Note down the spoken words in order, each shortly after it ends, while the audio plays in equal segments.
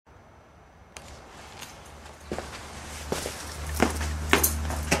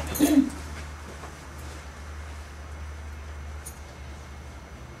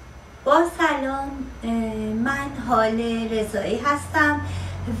رضایی هستم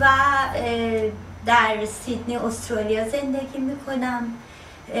و در سیدنی استرالیا زندگی میکنم.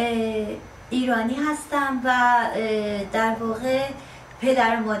 ایرانی هستم و در واقع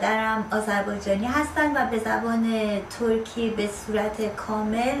پدر و مادرم آذربایجانی هستند و به زبان ترکی به صورت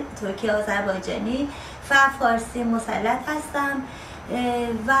کامل ترکی آذربایجانی و فارسی مسلط هستم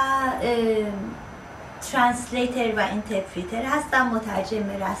و ترنسلیتر و اینترپریتر هستم، مترجم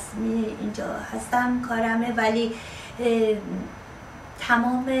رسمی اینجا هستم کارمه، ولی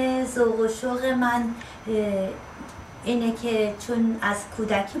تمام ذوق و شوق من اینه که چون از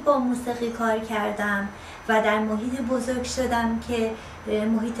کودکی با موسیقی کار کردم و در محیط بزرگ شدم که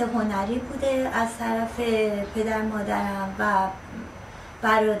محیط هنری بوده از طرف پدر مادرم و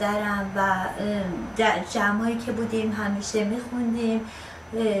برادرم و در جمعایی که بودیم همیشه میخوندیم.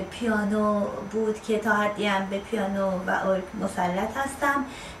 پیانو بود که تا حدی هم به پیانو و ارگ مسلط هستم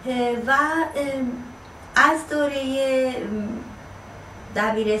و از دوره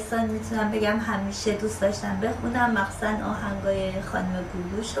دبیرستان میتونم بگم همیشه دوست داشتم بخونم، مخصوصا آهنگای خانم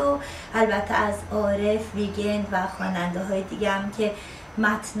گوگوشو، البته از عارف، ویگند و خواننده های دیگه هم که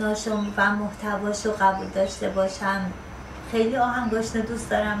متناشو و محتواشو قبول داشته باشم. خیلی آهنگاشو دوست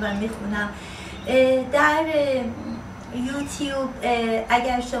دارم و میخونم. در یوتیوب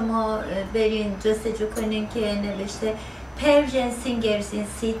اگر شما برین جستجو کنین که نوشته پرژن سینگرز این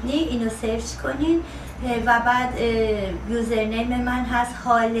سیدنی، اینو سرچ کنین و بعد یوزرنیم من هست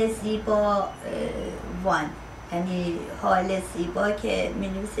حال زیبا وان، یعنی حال زیبا که می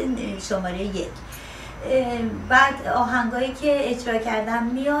نویسین شماره 1. بعد آهنگایی که اجرا کردم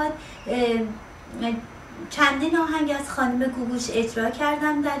میاد. چندین آهنگ از خانم گوگوش اجرا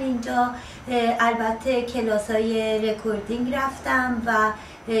کردم در اینجا. البته کلاس‌های رکوردینگ رفتم و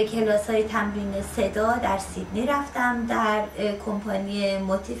کلاس‌های تمرین صدا در سیدنی رفتم، در کمپانی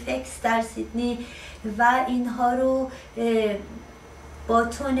موتیفکس در سیدنی و اینها رو با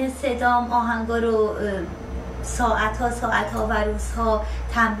تون صدام آهنگا رو ساعتها و روزها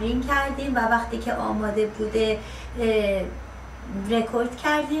تمرین کردیم و وقتی که آماده بوده رکورد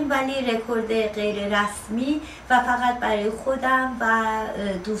کردیم، ولی رکورد غیر رسمی و فقط برای خودم و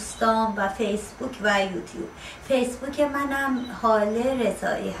دوستام و فیسبوک و یوتیوب. فیسبوک منم حاله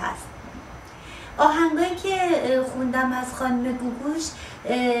رضایی هست. آهنگایی که خوندم از خانم گوگوش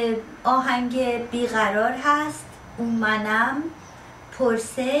آهنگ بیقرار هست، اون منم،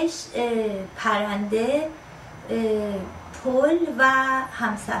 پرسش، پرنده، پل و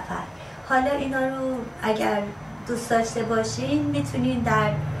همسفر. حالا اینا رو اگر دوست داشته باشین میتونین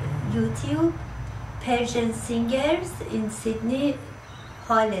در یوتیوب پرژن سینگرز این سیدنی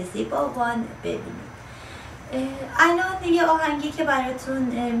حال زیبا وان ببینید. الان یه آهنگی که براتون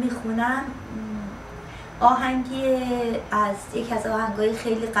میخونم آهنگی از یک از آهنگای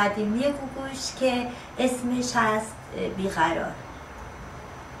خیلی قدیمی گوگوش که اسمش هست بیقرار.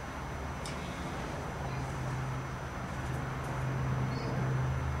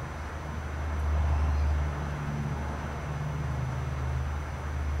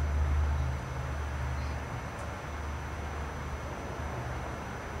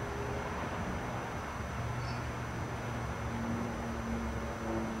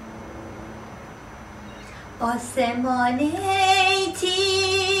 آسمان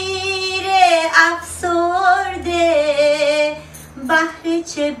تیره افسرده بهر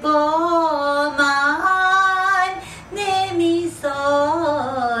چه با من نمی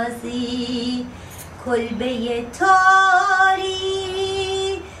سازی، کلبه تاری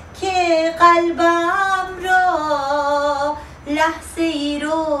که قلبم را لحظه ای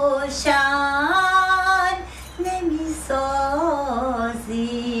روشن نمی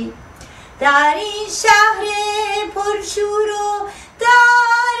سازی. در این شهر پرشور و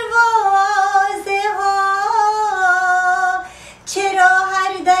دروازه ها چرا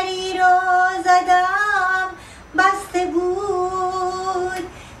هر دری را زدم بسته بود،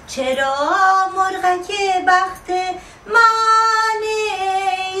 چرا مرغک بخت من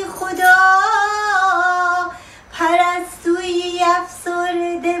ای خدا پرستوی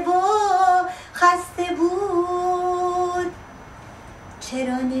افسرده و خسته بود،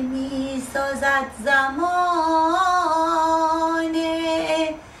 چرا نمی سازد زمانه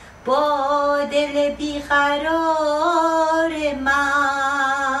با دل بیقرار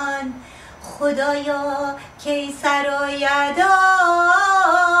من، خدایا کی سراید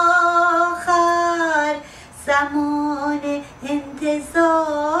آخر زمان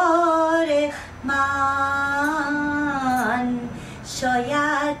انتظار من.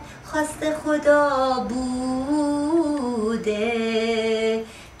 شاید خواست خدا بوده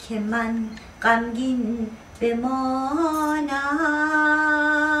که من غمگین بمانم،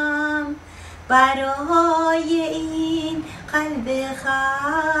 برای این قلب خسته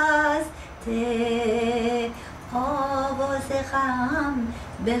آواز غم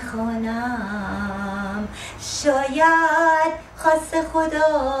بخوانم. شاید خواست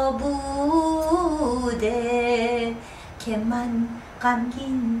خدا بوده که من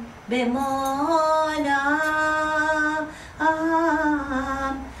غمگین بمانم.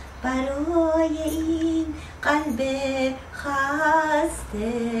 برای این قلب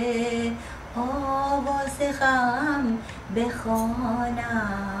خسته آواز غم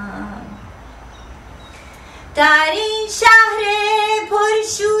بخوانم. در این شهر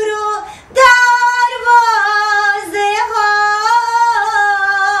پرشور و دروازه ها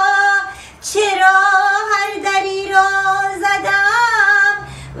چرا هر دری را زدم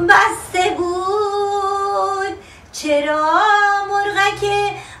بسته بود؟ چرا مرغک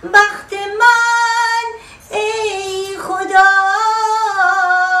بخت من ای خدا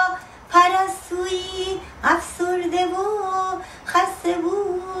پرستویی افسرده و خسته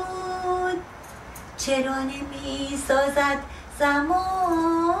بود؟ چرا نمی سازد زمانه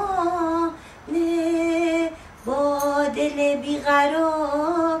با دل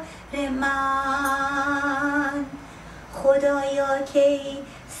بیقرار من؟ خدایا کی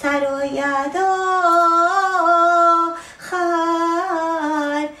سراید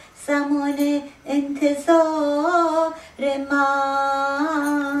آخر زمان انتظار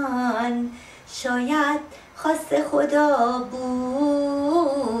من؟ شاید خواست خدا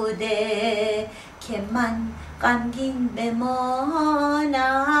بوده که من غمگین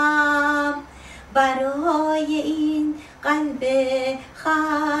بمانم. برای این قلب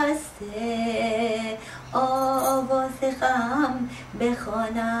خسته آواز غم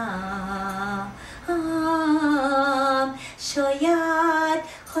بخوانم. شاید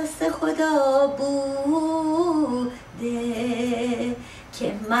خواست خدا بوده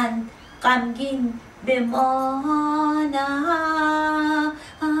که من غمگین بمانم.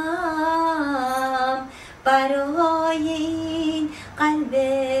 برای این قلب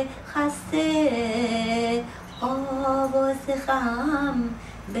خسته آواز غم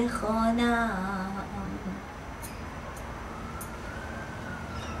بخوانم.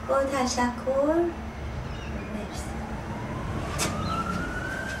 با تشکر. مرسی.